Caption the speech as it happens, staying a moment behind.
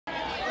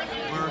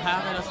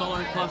having a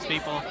solar eclipse,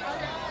 people.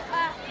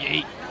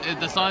 Yeet.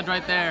 The sun's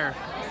right there.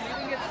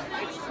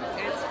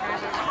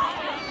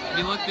 If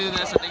you look through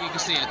this, I think you can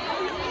see it.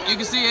 You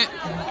can see it.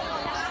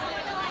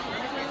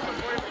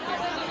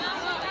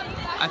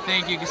 I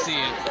think you can see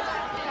it.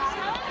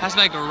 Has to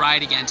like go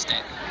right against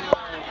it.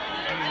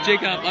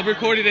 Jacob, I've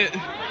recorded it.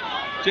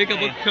 Jacob,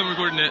 look, I'm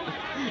recording it.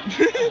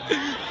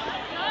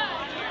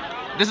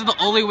 This is the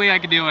only way I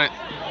can do it.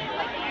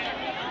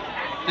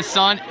 The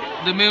sun,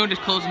 the moon is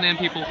closing in,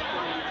 people.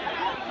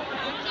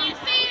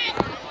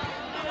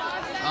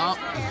 Oh.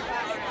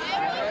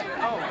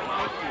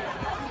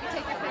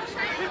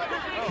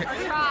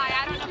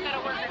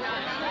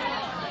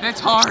 That's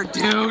hard,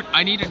 dude.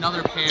 I need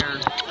another pair.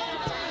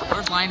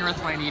 Where's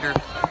Lionrith when I need her?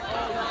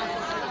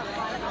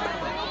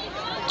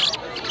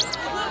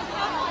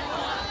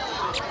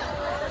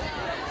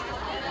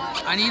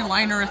 I need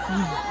Lionrith.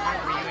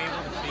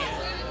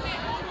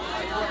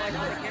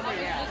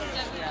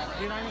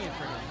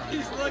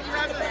 He's looking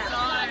at the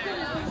sun.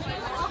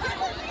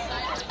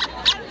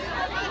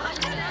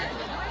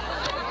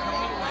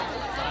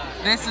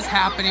 This is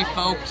happening,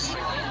 folks.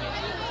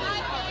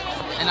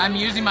 And I'm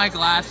using my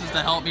glasses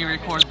to help me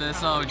record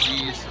this. Oh,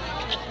 jeez.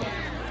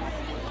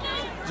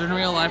 Is it in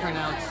real life right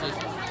now? It's just...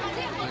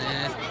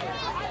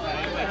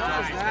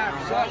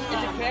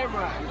 It's a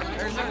camera.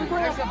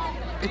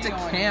 It's a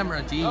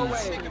camera,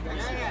 jeez.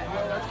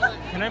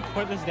 Can I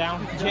put this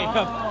down,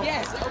 Jacob?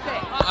 Yes, okay.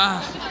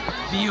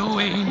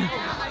 Viewing.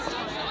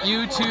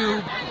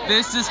 YouTube,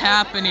 this is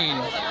happening.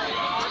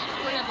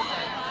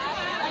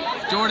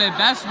 Jordan,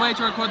 best way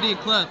to record the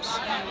eclipse.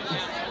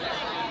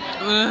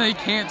 I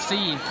can't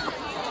see.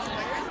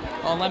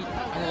 Oh, let me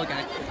look at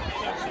it.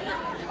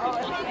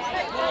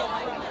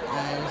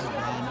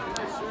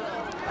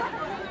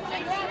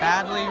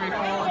 Badly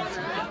records.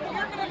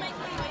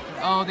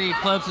 Oh, the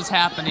eclipse is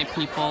happening,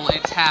 people.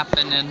 It's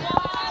happening.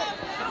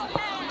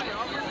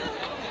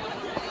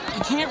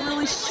 You can't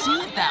really see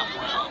it that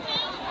well.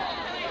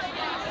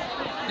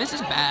 This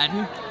is bad.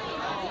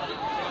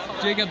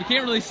 Jacob, you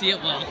can't really see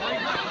it well.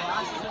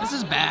 This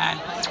is bad.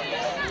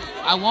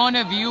 I want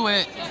to view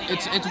it.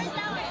 It's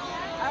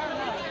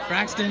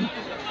Braxton.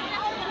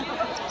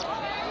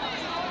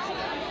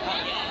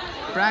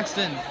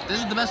 Braxton, this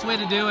is the best way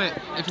to do it.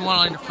 If you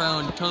want it on your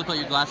phone, you totally put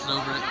your glasses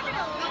over it.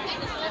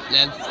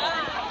 Then.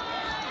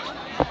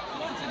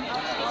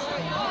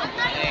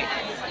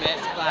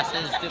 Best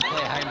glasses to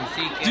play hide and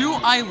seek. Do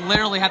I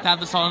literally have to have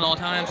this on at all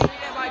times?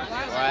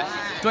 What?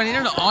 Do I need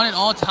it on at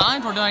all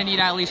times, or do I need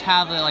to at least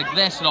have it like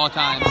this at all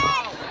times?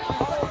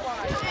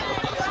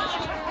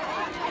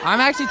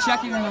 I'm actually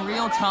checking in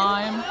real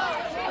time.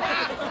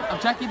 I'm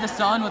checking the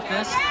sun with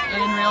this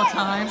in real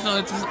time, so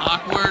it's just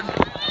awkward.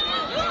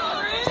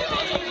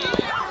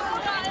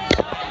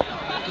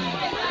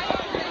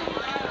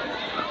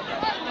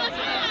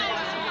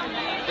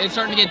 It's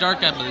starting to get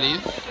dark, I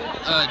believe.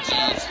 Oh,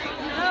 jeez.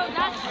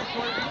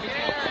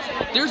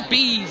 There's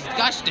bees.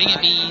 Gosh dang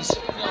it, bees.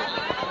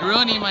 You're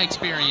ruining my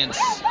experience.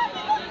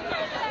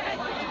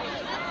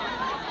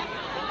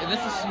 This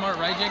is smart,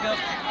 right, Jacob?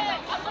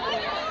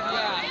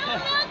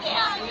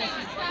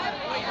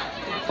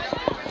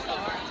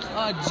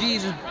 Oh,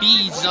 jeez, there's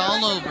bees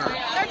all over.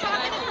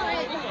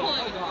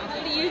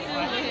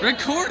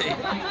 Recording.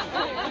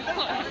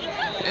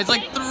 It's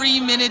like 3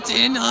 minutes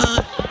in.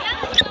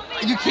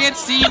 You can't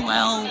see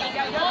well.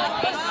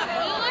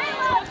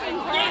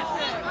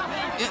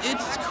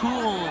 It's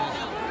cool.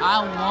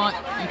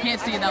 You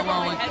can't see it that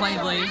well, like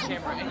plainly.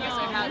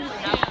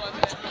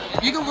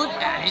 You can look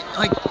at it,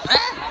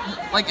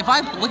 like if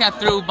I look at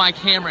through my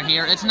camera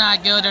here, it's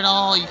not good at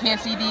all. You can't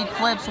see the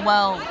eclipse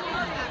well.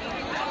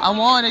 I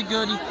want a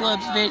good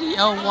eclipse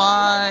video.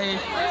 Why?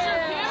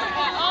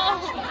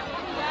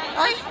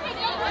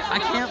 I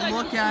can't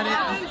look at it.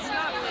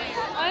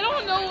 I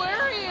don't know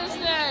where he is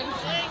then.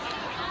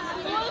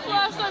 When was the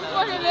last time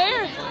fucking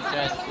there?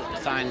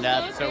 Just signed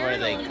up so where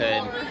they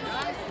could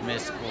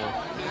miss school.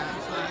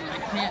 I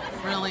can't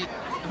really.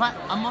 If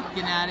I'm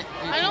looking at it.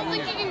 I don't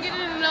think you can get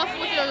it enough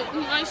with a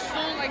nice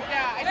phone like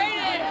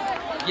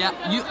that. Yeah,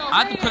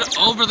 I have to put it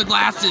over the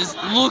glasses,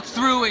 look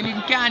through it, and you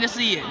can kind of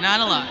see it. Not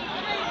a lot.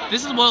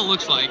 This is what it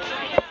looks like.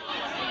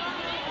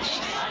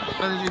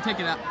 But you take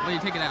it out. When you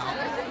take it out.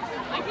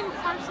 I can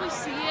partially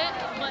see it,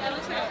 but it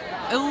looks like.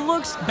 It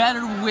looks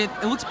better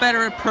It looks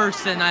better in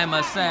person, I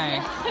must say.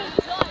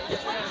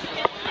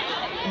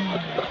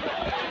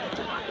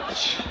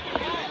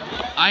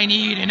 I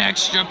need an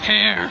extra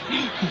pair.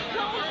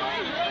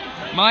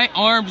 My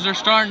arms are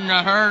starting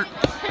to hurt.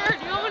 Here,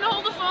 do you want me to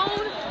hold the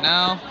phone?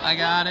 No, I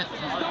got it.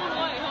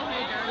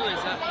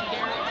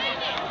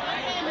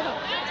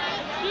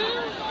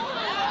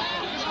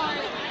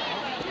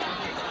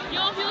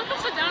 Yo, if you look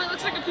upside down, it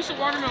looks like a piece of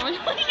watermelon.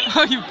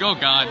 Oh, you go,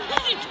 God.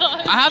 It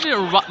does. I have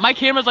it. My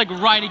camera's like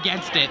right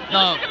against it.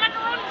 No. Look at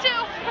macaroni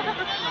too.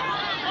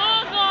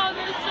 Oh God,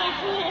 that is so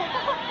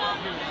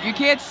cool. You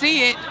can't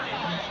see it.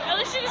 At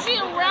least you can see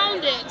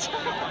around it.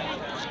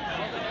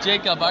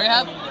 Jacob,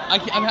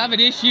 I'm having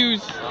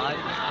issues.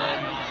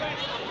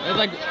 It's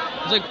like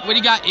when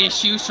you got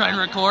issues trying to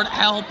record,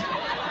 help.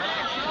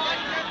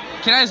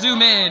 Can I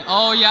zoom in?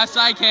 Oh, yes,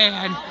 I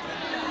can.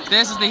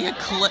 This is the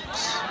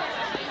eclipse.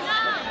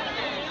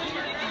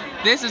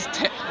 This is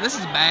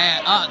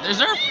bad. Is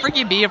there a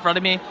freaking bee in front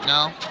of me?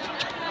 No.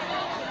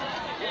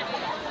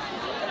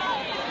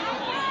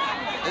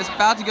 It's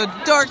about to go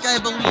dark, I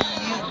believe.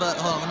 But,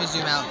 oh, let me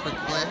zoom out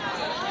quickly.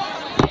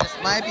 This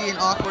might be an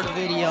awkward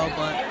video,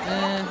 but,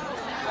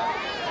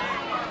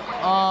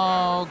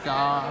 Oh,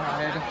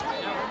 God.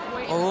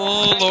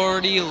 Oh,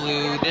 lordy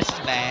Lou, this is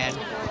bad.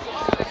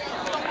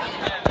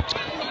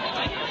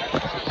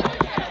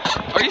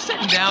 Are you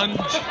sitting down,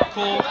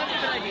 Cole?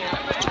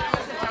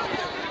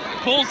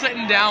 Cole's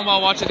sitting down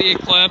while watching the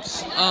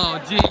eclipse.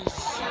 Oh, jeez.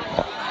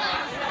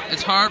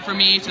 It's hard for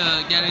me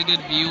to get a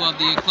good view of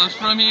the eclipse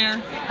from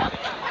here.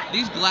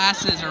 These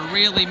glasses are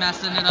really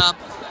messing it up.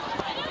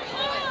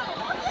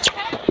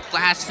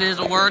 Glasses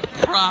work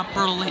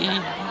properly.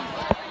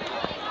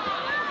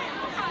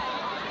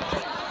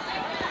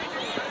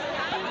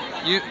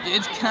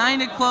 It's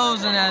kind of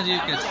closing, as you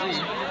can see.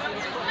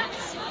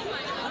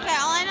 Okay,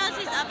 all I know is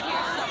he's up here.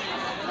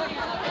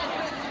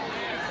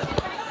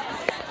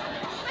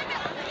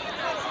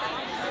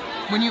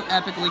 When you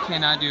epically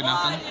cannot do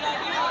nothing.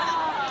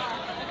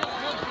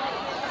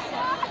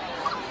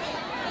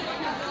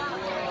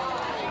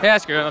 Yeah,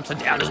 screw it, I'm upside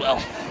down as well.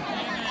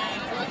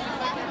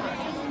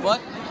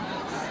 What?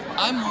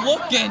 I'm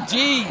looking,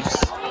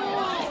 jeez.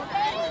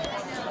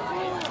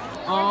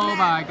 Oh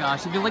my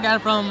gosh, if you look at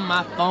it from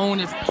my phone,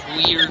 it's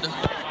weird.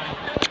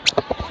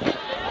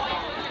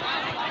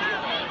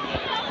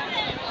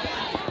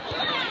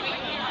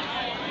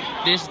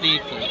 This is the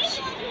eclipse.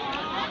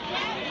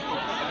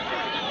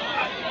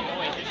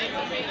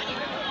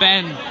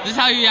 Ben, this is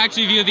how you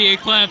actually view the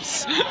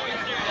eclipse.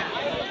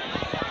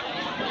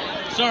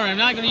 Sorry, I'm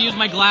not gonna use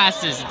my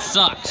glasses, it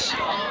sucks.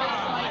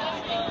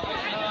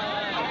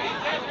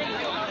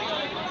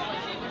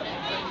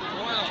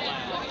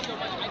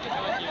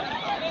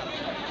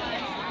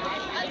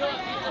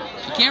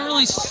 You can't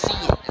really see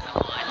it that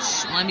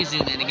much. Let me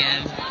zoom in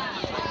again.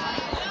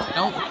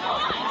 Nope.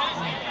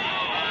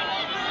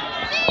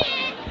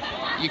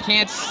 You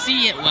can't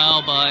see it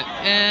well, but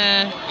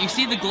you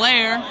see the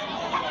glare.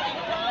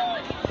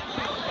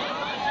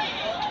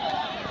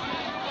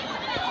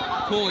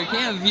 Cool, you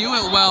can't view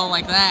it well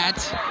like that.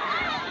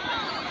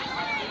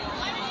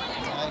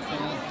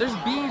 There's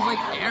bees like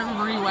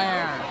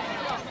everywhere.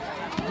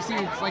 You see,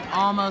 it's like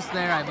almost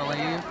there, I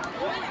believe.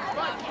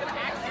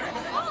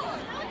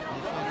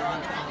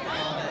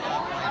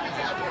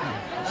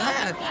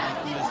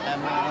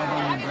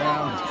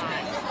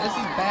 This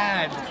is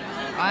bad.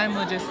 I'm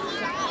just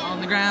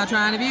on the ground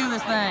trying to view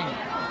this thing.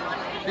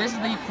 This is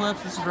the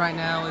eclipse. This is right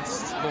now.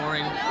 It's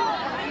boring.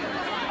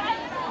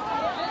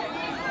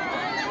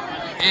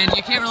 And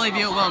you can't really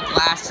view it well with the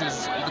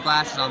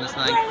glasses on this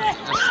thing. It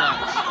just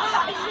sucks.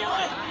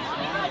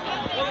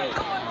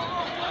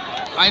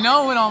 I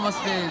know it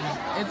almost is.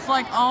 It's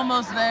like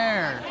almost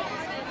there.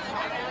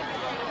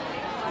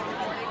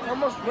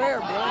 Almost where,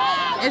 bro?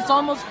 It's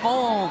almost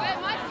full.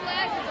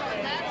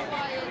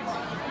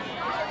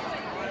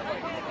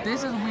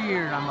 This is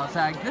weird, I must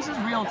say. This is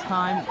real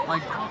time,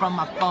 like, from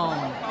my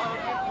phone.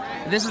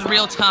 This is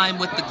real time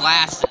with the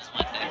glasses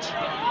with it.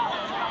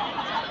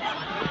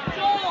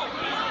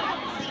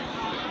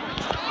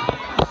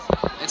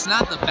 It's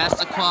not the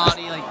best of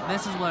quality, like,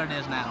 this is what it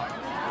is now.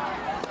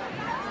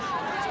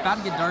 It's about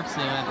to get dark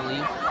soon, I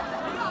believe.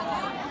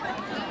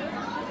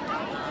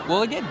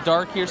 Will it get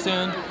dark here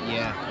soon?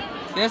 Yeah.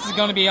 This is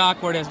gonna be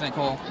awkward, isn't it,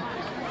 Cole?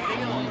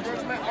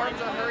 Because my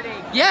arms are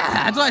hurting. Yeah,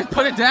 that's why I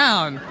put it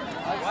down.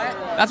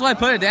 That's why I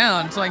put it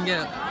down, so I can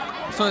get it.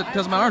 So,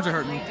 because my arms are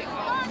hurting.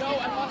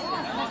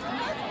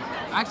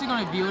 I'm actually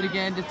going to view it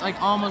again. It's like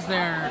almost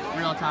there in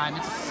real time.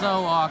 It's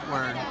so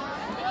awkward.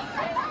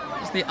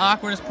 It's the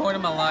awkwardest point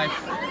of my life.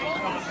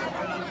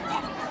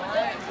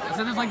 I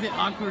said it's like the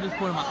awkwardest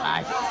point of my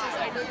life.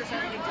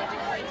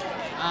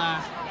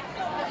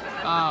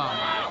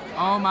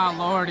 Oh my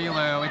lordy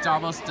Lou. It's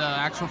almost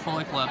actual full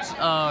eclipse.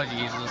 Oh,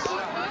 Jesus.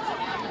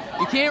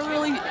 You can't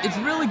really, it's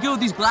really good with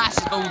these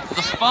glasses, but with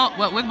the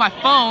phone, with my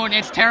phone,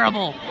 it's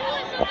terrible.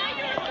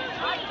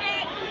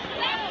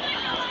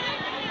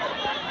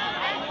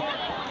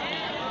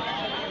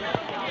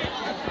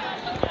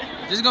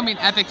 This is gonna be an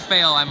epic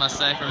fail, I must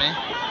say, for me.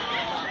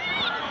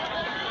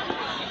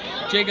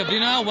 Jacob, do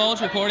you know how well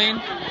it's recording?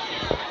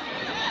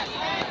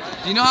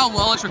 Do you know how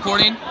well it's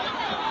recording?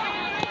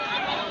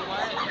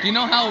 Do you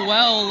know how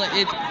well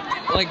it's,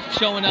 like,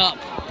 showing up?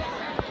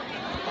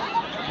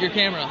 Your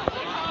camera.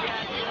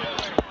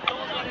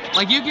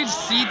 Like you can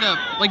see the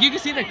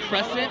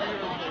crescent.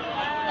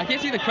 I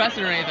can't see the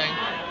crescent or anything.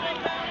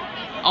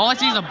 All I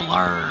see is a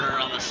blur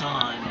of the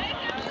sun.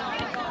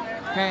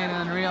 Okay, and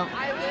then real.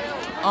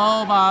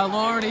 Oh my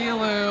lordy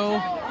Lou.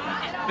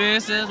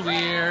 This is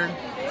weird.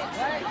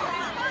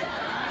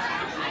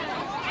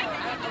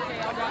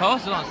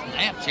 Post it on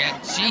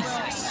Snapchat.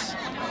 Jesus.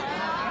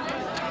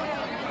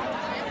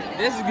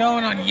 This is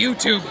going on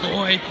YouTube,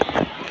 boy.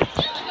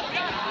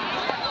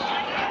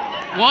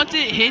 Once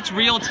it hits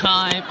real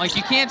time, like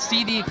you can't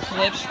see the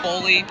eclipse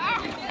fully,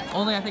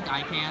 Only I think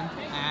I can.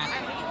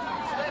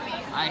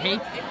 I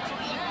hate.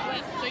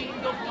 So you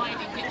can go blind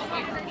and get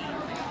away from me.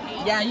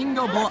 Yeah, you can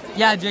go blind.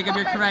 Yeah, Jacob,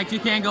 you're correct. You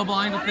can go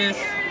blind with this.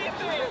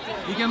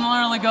 You can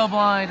literally go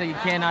blind and you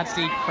cannot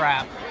see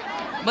crap.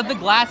 But the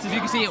glasses, you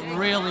can see it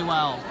really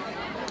well.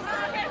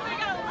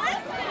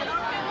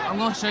 I'm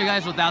going to show you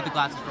guys without the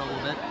glasses for a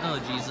little bit. Oh,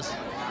 Jesus.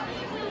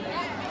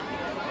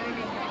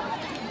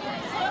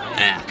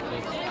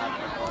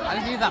 I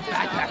just need that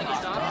backpack.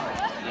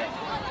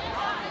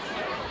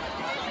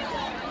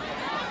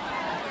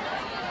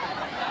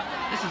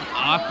 This is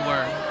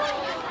awkward.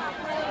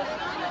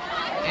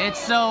 It's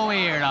so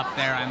weird up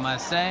there, I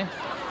must say.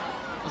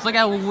 Looks like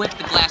I whipped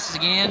the glasses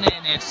again,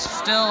 and it's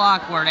still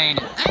awkward,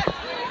 ain't it?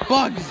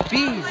 Bugs,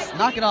 bees,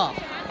 knock it off.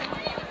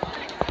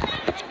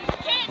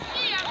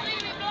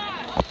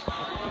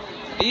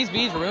 These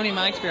bees are ruining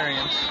my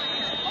experience.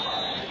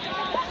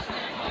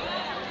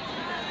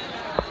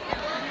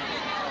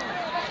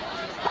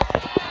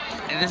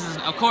 And this is,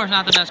 of course,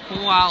 not the best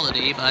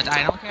quality, but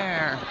I don't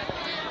care.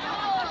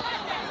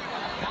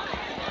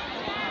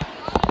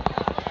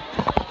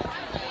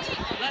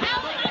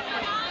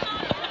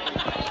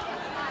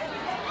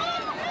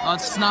 Oh,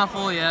 it's not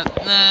full yet.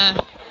 Nah.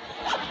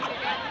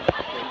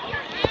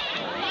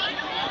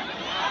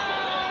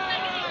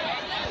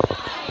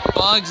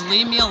 Bugs,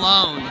 leave me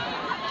alone.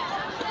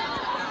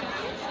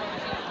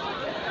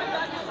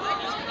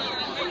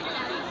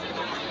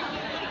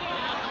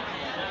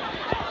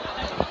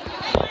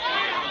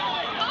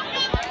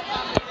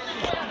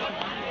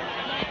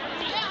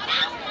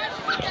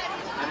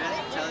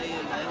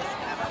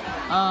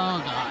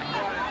 Oh, God.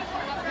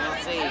 You'll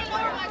see.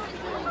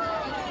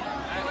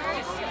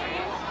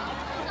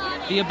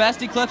 The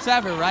best Eclipse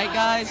ever, right,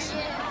 guys?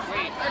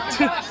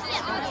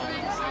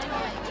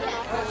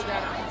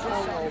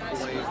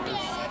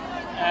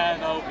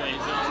 No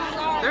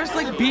blazers. There's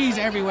like bees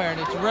everywhere and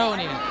it's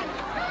ruining it.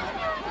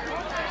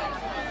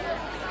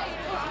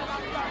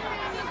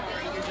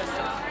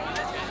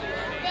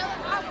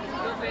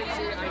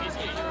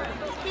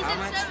 How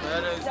much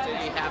photos did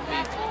he have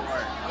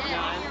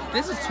before?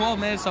 This is 12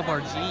 minutes of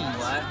our G's.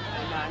 What?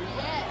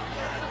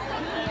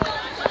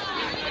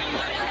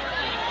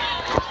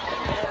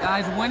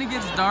 Guys, when it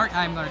gets dark,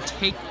 I'm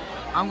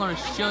gonna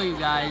show you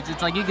guys.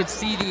 It's like you can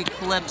see the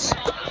Eclipse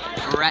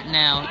right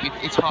now.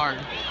 It's hard.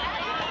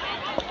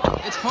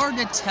 It's hard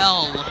to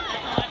tell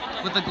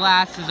with the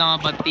glasses on,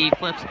 but the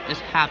Eclipse is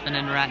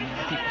happening right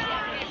now.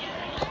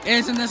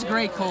 Isn't this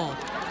great, Cole?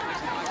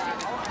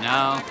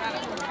 No.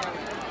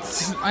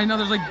 I know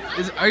there's like,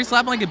 are you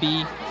slapping like a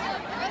bee?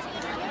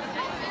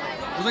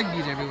 There's like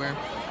bees everywhere.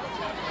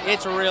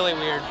 It's really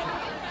weird.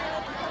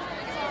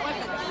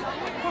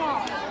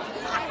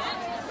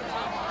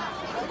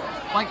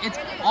 Like it's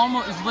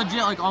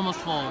legit like almost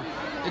full.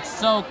 It's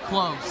so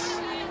close.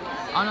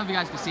 I don't know if you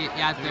guys can see it.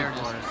 Yeah, there it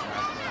is.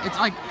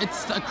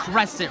 It's a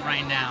crescent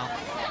right now.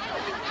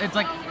 It's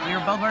like we're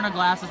both wearing our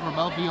glasses. We're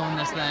both viewing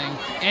this thing.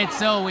 It's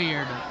so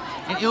weird.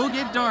 And it will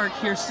get dark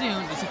here soon.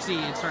 As you can see,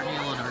 it's starting to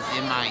get a little dark.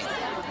 It might.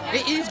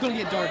 It is gonna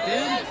get dark,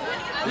 dude.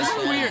 This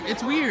is weird.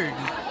 It's weird.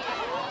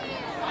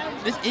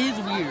 This is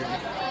weird.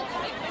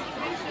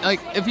 Like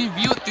if you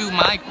view it through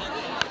my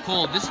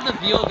Cole, this is the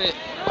view of it.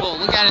 Cole,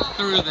 look at it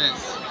through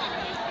this.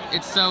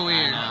 It's so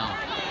weird.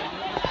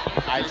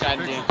 I tried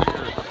to do.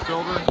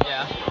 Silver?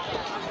 Yeah.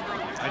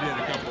 I did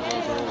a couple of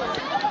those earlier.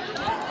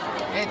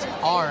 It's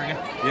hard.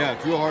 Yeah,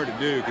 it's real hard to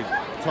do because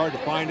it's hard to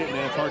find it and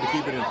then it's hard to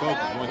keep it in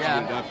focus once you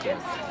get it up there.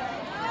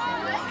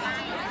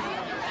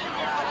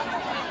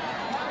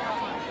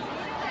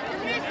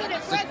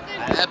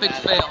 Epic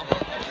fail.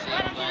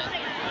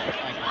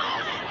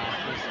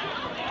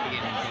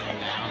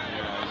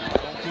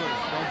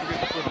 Don't forget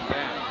to put them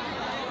down.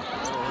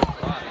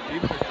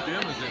 Even as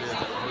dim as it is, it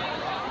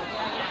hurts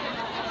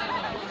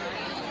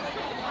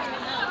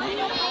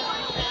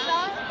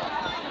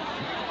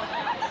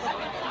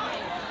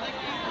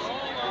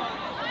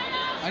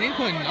I need to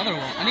put another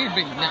one. I need a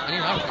big. I need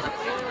another one.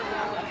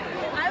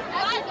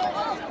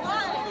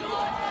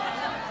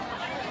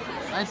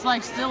 It's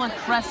like still a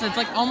crescent. It's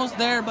like almost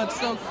there, but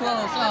so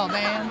close. Oh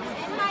man.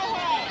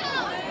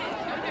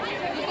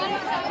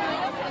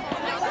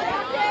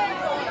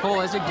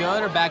 Cool. Is it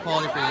good or bad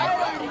quality for you?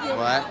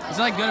 What? Is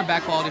it like good or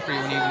bad quality for you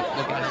when you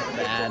look at it?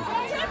 Bad.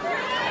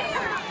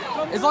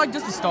 Is it like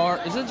just a star?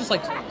 Is it just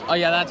like? Oh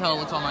yeah, that's how it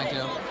looks on mine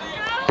too.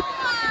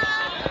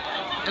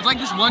 It's like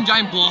this one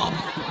giant blob.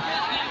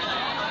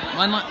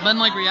 But in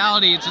like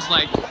reality, it's just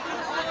like.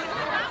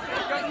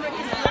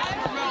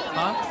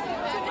 Huh?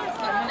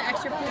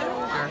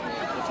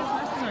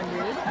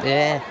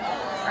 Yeah.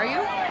 Are you?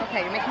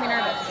 Okay, you're making me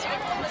nervous.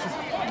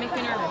 You make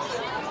me nervous.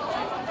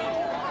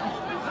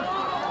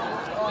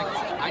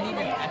 I need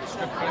an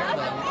extra pair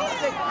then.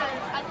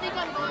 I think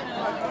I'm going to.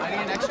 I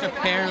need an extra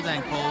pair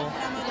then, Cole.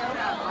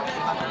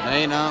 No,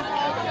 you don't.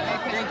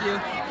 Thank you.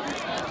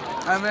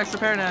 I have an extra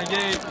pair now,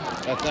 yay.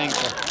 I think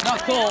so.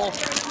 Not Cole.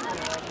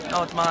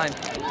 No, it's mine.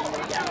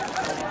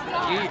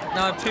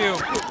 No, I have two.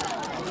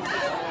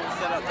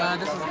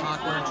 This is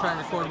awkward. I'm trying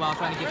to record while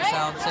trying to get this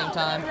out at the same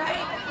time.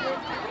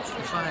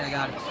 It's fine, I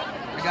got it.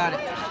 I got it.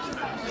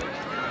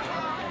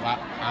 Wow,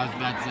 I was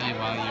about to say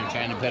while you're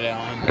trying to put it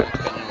on.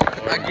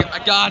 I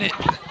got it.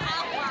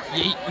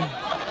 Yeet.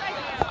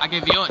 I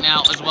can view it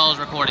now as well as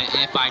record it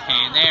if I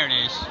can. There it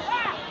is.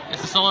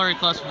 It's the solar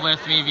eclipse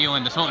with me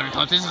viewing the solar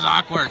eclipse. This is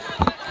awkward.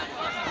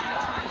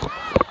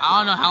 I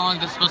don't know how long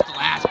this is supposed to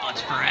last, but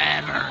it's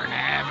forever and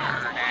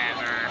ever and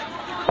ever.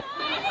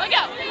 Let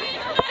go.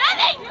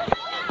 Nothing.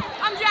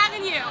 I'm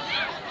dragging you.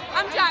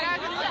 I'm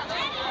dragging you.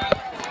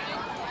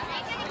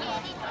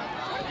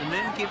 The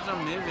moon keeps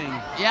on moving.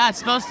 Yeah, it's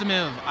supposed to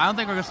move. I don't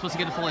think we're supposed to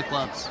get a full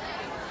eclipse.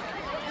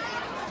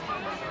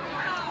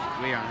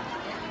 We aren't.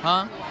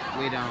 Huh?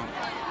 We don't.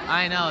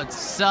 I know, it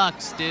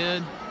sucks,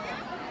 dude.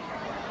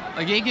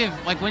 Like,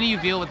 when you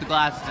view it with the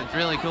glasses, it's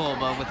really cool,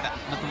 but with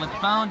the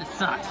phone, it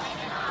sucks.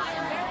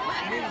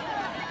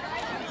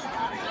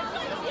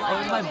 Oh,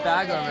 there's my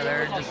bag over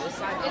there.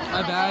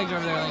 My bag's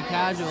over there, like,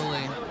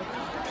 casually.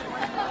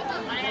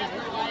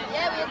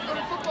 Yeah, we have to go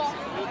to football.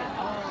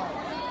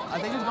 I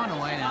think it's going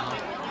away now.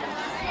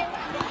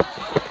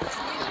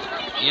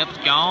 Yep, it's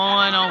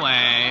going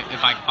away.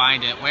 If I can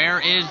find it. Where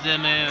is the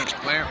moon?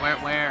 Where?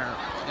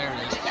 There it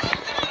is.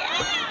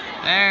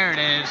 There it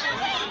is.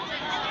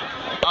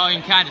 Oh, you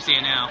can kind of see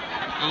it now.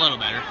 A little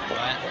better.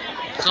 But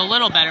it's a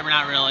little better, but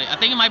not really. I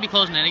think it might be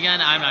closing in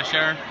again. I'm not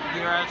sure.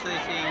 You're actually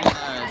seeing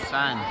the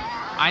sun.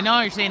 I know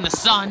you're seeing the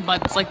sun,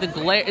 but it's like the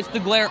glare. It's the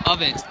glare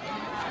of it.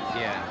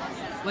 Yeah.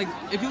 Like,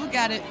 if you look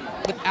at it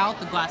without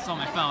the glasses on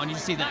my phone, you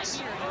see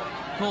this.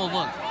 Cool,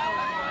 look.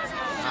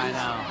 I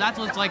know. That's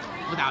what it's like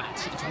without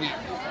it. It's weird.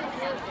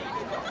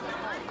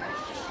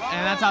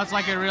 And that's how it's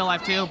like in real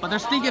life too. But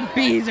there's stinking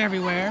bees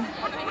everywhere.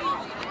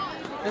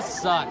 This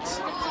sucks.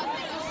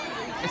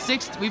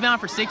 We've been on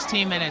for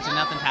 16 minutes and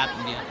nothing's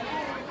happened yet.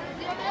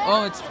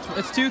 Oh, it's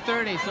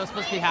 2:30, so it's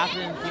supposed to be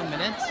happening in a few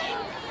minutes.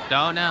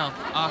 Don't know.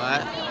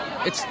 Awkward.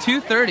 What? It's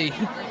 2:30.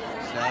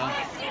 So?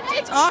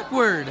 It's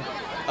awkward.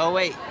 Oh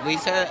wait, they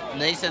said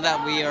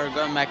that we are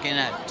going back in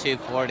at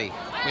 2:40.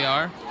 We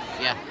are?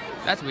 Yeah.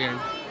 That's weird.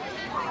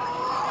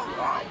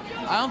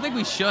 I don't think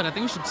we should. I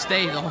think we should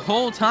stay the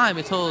whole time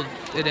until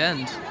it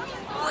ends.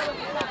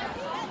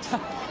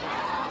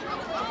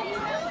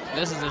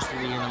 This is just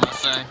weird, I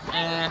must say.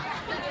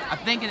 I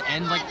think it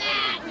ends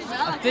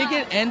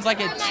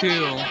like at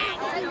 2.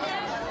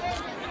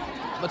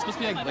 But it's supposed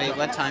to be like. Wait,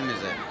 what time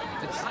is it?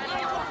 It's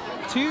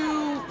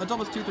 2. It's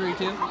almost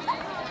 2:32.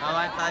 Oh,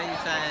 I thought you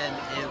said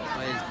it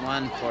was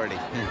 1:40.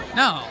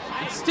 No,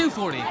 it's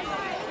 2:40.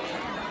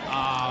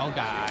 Oh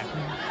god.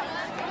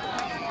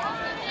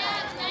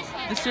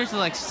 This seriously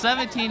like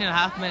 17 and a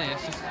half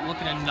minutes just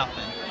looking at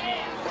nothing.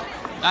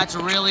 That's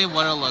really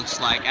what it looks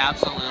like.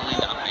 Absolutely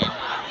nothing.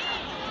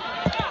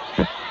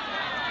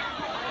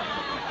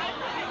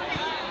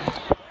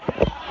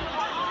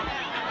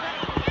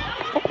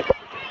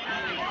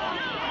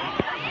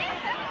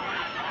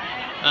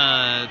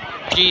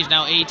 Geez,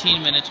 now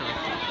 18 minutes of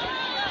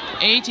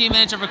 18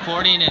 minutes of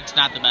recording, it's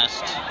not the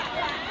best.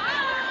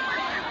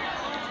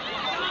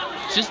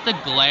 It's just the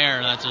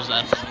glare that's just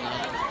that.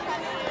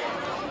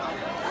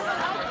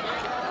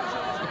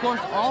 Of course,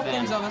 all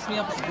things that mess me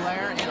up is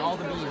glare and all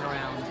the bees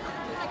around.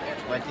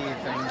 What do you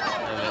think of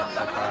it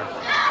so far?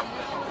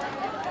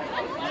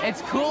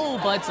 It's cool,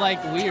 but it's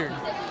like weird.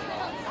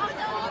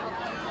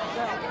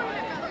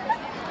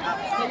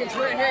 It's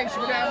right here.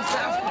 Should we go down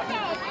south?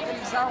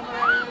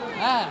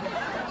 Ah.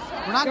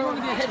 We're not going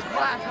to get it's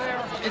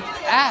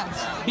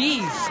ass.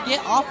 Bees,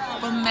 get off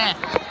of me.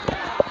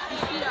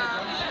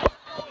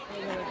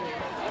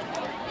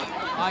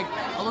 Like,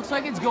 it looks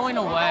like it's going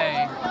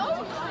away.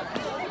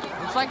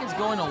 Looks like it's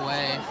going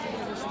away.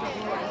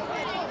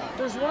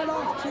 There's one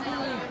off to the.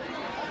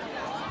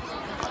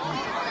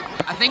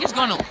 I think it's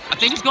going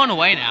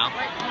away now.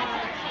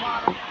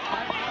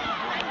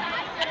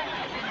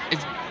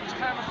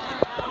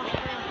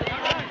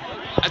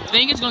 I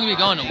think it's going to be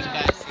going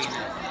away.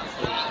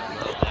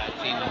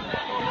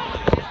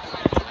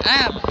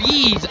 Ah,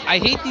 bees! I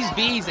hate these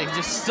bees. They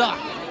just suck.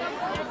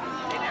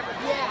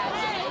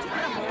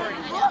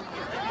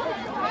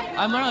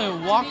 I'm literally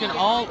walking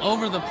all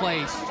over the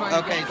place.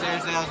 Okay,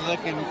 seriously, I was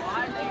looking.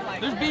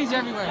 There's bees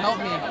everywhere. Help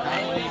me.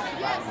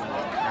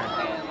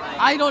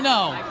 I don't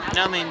know.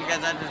 No, I mean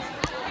because I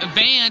just.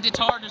 Band, it's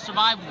hard to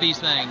survive with these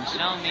things.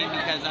 No, I mean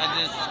because I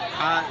just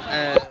caught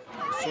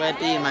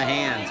sweaty in my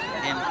hands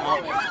and all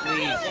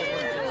squeezed.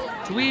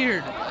 It's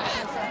weird. I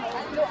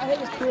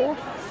think it's cool.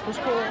 It's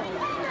cool.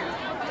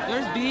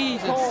 There's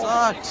bees. It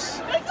sucks.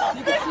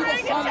 You can see the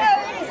sun.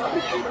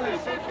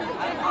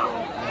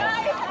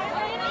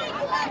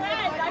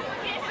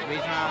 The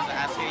reason I was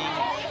asking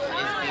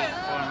is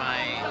for my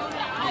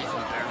niece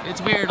and parents.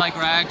 It's weird. Like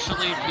we're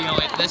actually,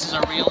 this is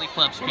a real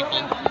eclipse,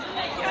 people.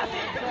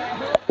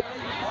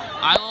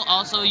 I will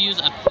also use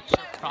a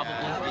picture,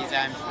 probably. These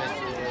I'm supposed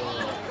to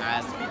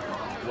ask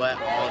what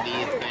all do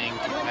you think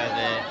of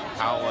it?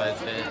 How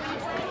was it?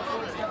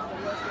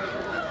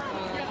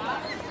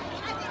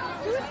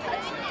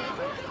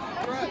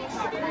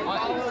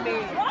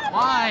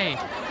 Why?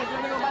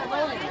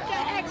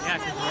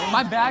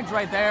 My bag's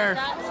right there.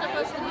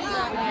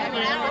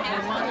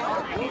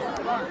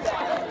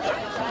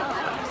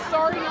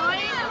 Sorry, 9?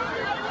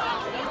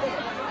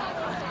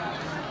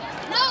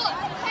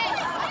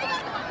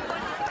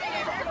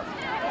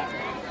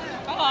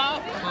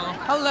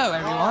 Hello,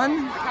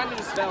 everyone.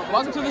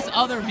 Welcome to this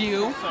other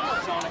view.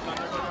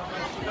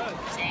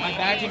 My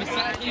bag's gonna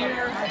sit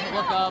here.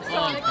 Look up.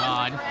 Oh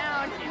God.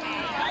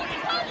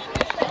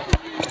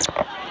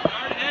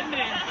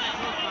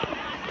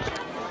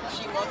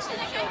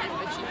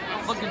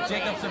 Look at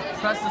Jacob's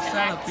impressive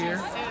setup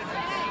here.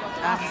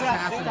 As it's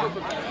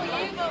happening.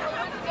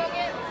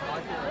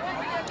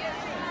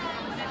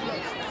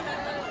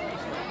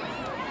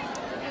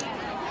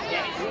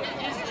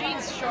 His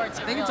jeans shorts.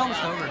 I think it's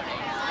almost over.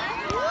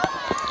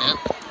 Yep.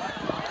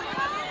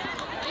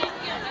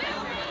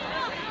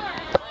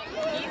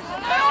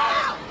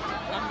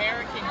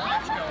 American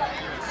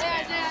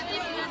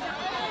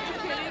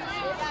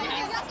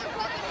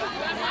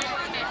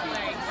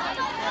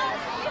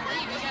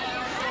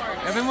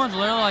Everyone's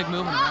literally like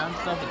moving around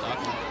stuff and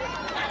talking.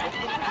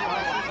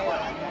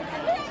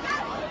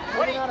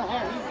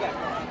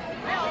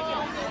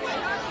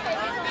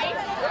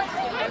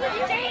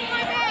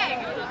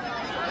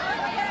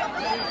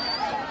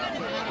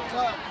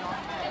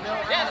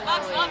 Yeah, the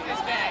box is off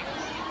this bag.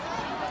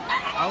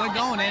 Are we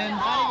going in?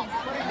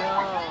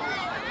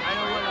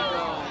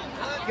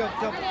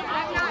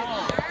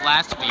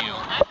 Last view.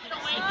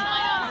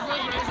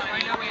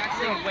 Right now we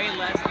actually have way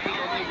less than we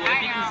normally would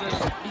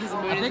because the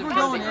moon I think we're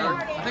going in. I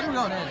think we're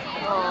going in.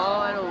 Oh,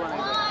 I don't want to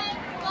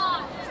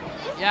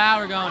go. Yeah,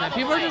 we're going in.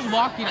 People are just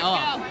walking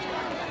up.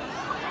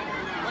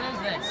 What is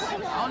this? I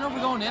don't know if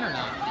we're going in or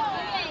not.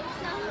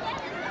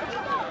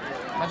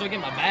 Might as well get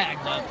my bag,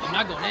 but I'm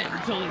not going in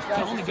until they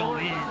tell me to go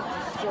in.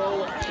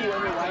 So cute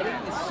on your lighting.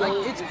 It's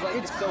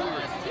so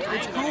weird.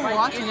 It's cool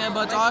watching it,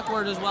 but it's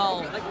awkward as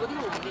well.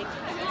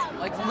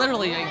 Like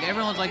literally, like,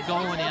 everyone's like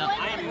going in.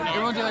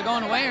 Everyone's either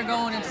going away or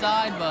going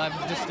inside, but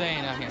I'm just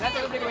staying out here. That's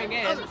what they're going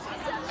in.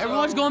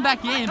 Everyone's going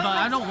back in, but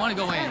I don't want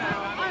to go in.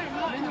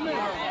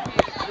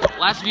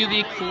 Last view of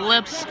the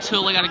Eclipse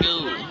till I gotta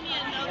go.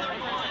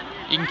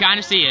 You can kind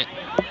of see it.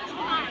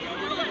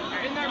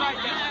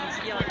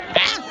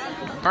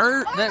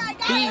 Bird, that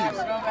bees.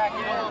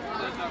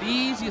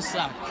 Bees, you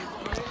suck.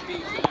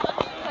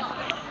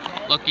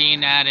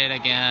 Looking at it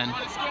again.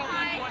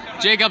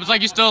 Jacob's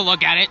like, you still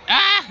look at it.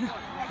 Ah!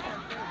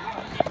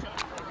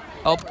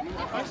 Oh,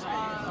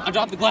 I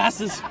dropped the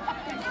glasses.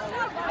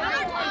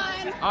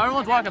 Oh,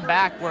 everyone's walking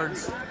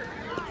backwards.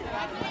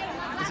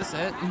 Is this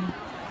it?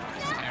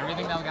 Is this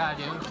everything that we gotta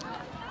do?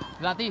 Is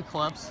that the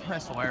Eclipse? I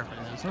swear if it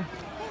is.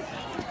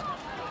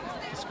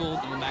 The school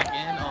going back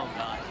in. Oh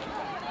God.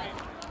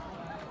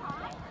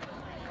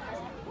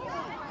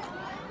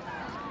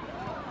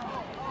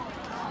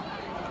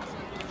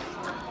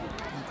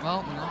 Well,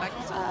 we're going back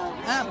inside.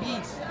 Ah,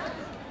 bees.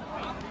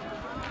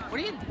 What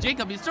are you,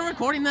 Jacob? You still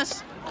recording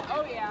this?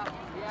 Oh yeah.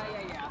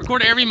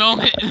 Record every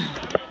moment.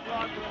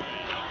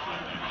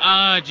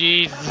 Oh,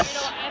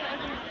 Jesus.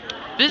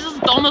 This is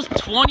almost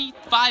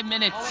 25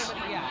 minutes.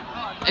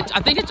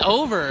 I think it's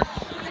over.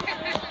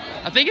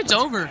 I think it's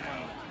over.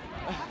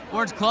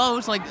 Or it's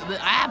close. Like, the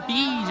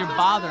bees are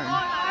bothering.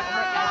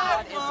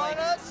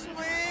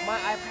 My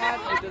iPad,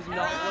 it does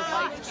not look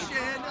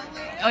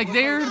like. Like,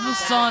 there's the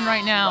sun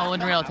right now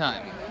in real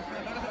time.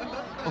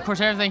 Of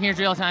course, everything here's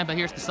real time, but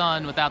here's the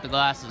sun without the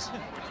glasses.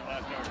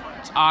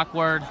 It's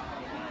awkward.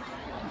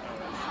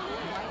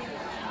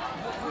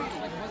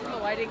 Wasn't the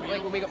lighting,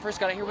 like when we first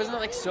got in here, wasn't it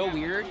like so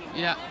weird?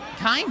 Yeah,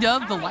 kind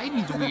of. The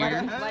lighting's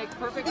weird. Like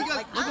perfect,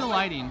 like Look at the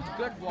lighting.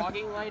 good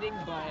vlogging lighting,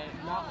 but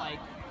not like.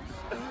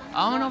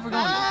 I don't know if we're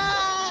going.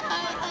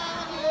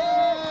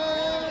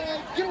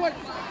 Get away!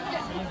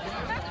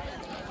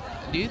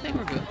 Do you think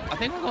we're good? I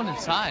think we're going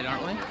inside,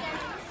 aren't we?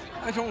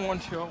 I don't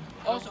want to.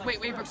 Oh, so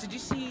wait, Brooks, did you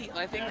see?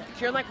 I think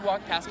Kieran like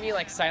walked past me,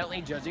 like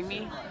silently judging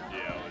me.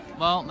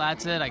 Well,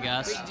 that's it, I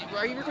guess. Wait,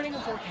 are you recording in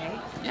 4K?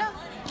 Yeah.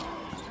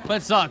 But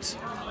it sucks.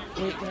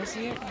 Wait, can I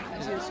see it? Can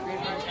I see the screen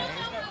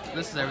 4K?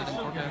 This is everything.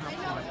 Okay.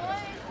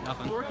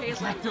 Nothing. 4K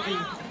is like.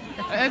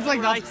 It's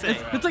like nothing.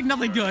 It's like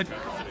nothing good.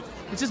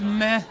 It's just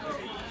meh.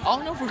 I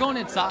don't know if we're going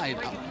inside.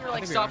 Like if your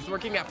like stops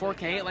working at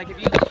 4K, like if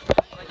you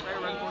like try to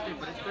run 4K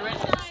footage through it,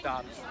 it just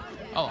stops.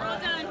 Oh.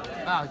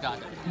 Oh God.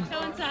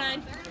 Go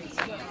inside.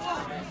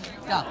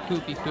 Yeah,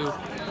 poopy poop.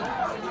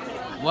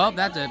 Well,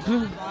 that's it.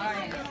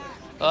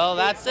 Well,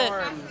 that's it.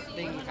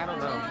 Thing, I don't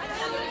know.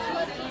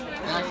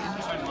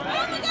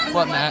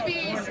 What, Matt?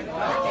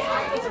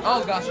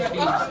 Oh gosh, there's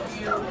bees.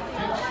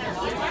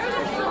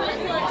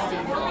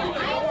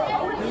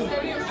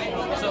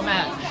 So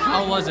Matt,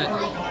 how was it?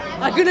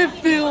 I couldn't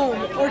film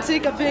or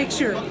take a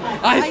picture.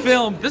 I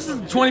filmed. This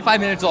is 25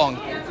 minutes long.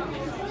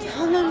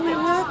 How long we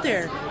were out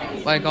there?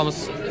 Like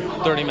almost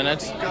 30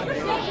 minutes.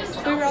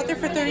 We were out there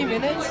for 30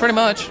 minutes? Pretty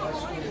much.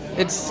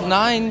 It's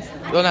 9,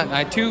 well not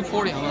 9,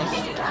 2:40 almost.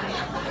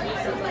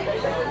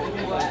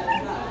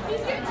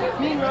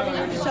 Me and Robin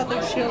were just out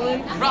there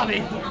chilling. Robbie.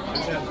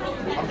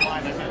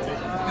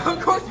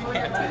 Of course you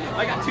can't.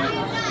 I got 2.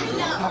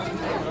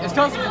 It's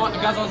because you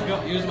guys always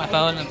go use my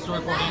phone and still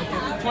recording.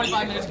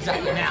 25 minutes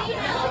exactly now.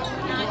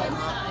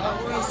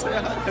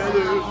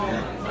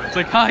 It's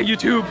like, hi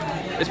YouTube.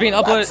 It's being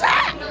uploaded.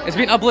 It's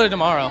being uploaded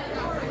tomorrow.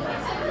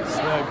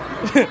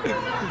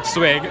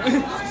 Swag.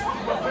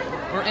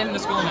 We're in the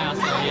school now, so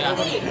yeah.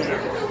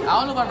 I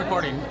don't know if I'm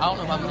recording. I don't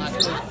know if I'm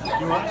actually.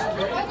 You want?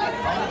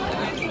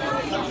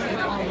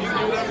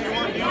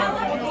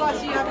 What class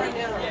do you have right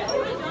now?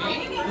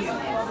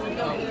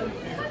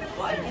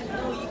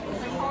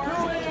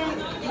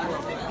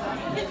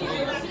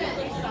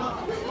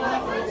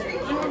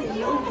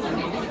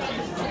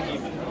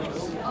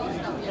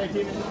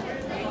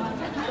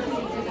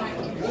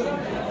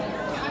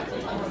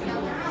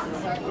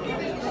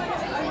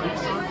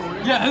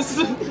 Yes.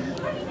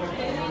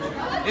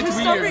 It's Just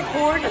start weird.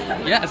 recording.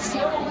 Yes.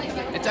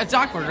 It's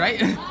awkward, right?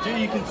 Dude,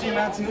 you can see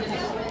Matt's nipples.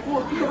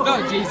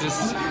 Oh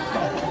Jesus.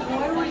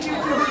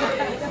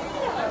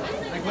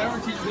 Like whatever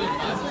teacher did.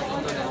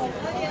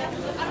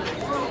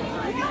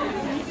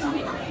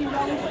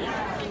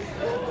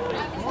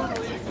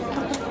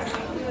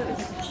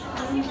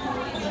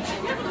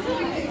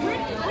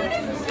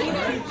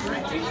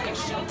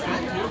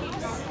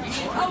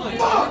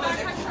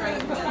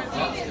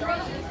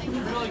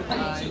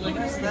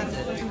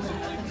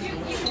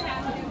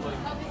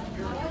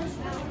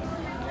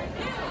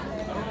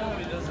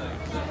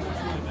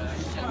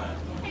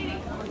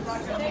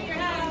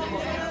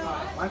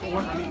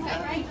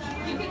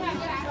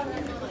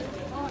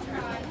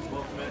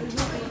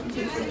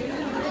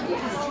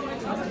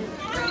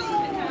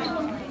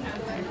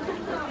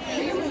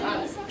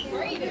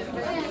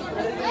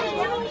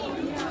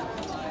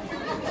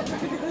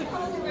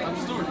 I'm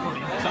still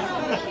recording.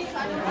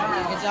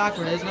 It's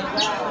awkward, isn't it?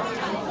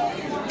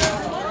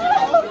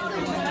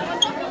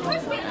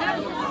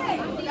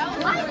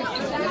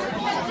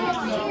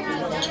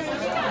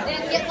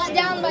 Get let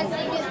down by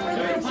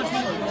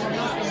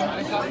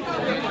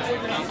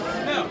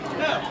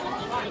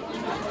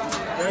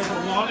There's a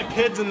lot of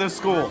kids in this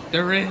school.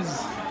 There is. I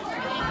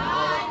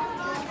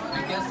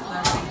guess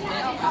that's it.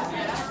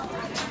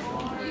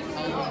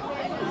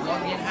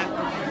 Log in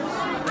after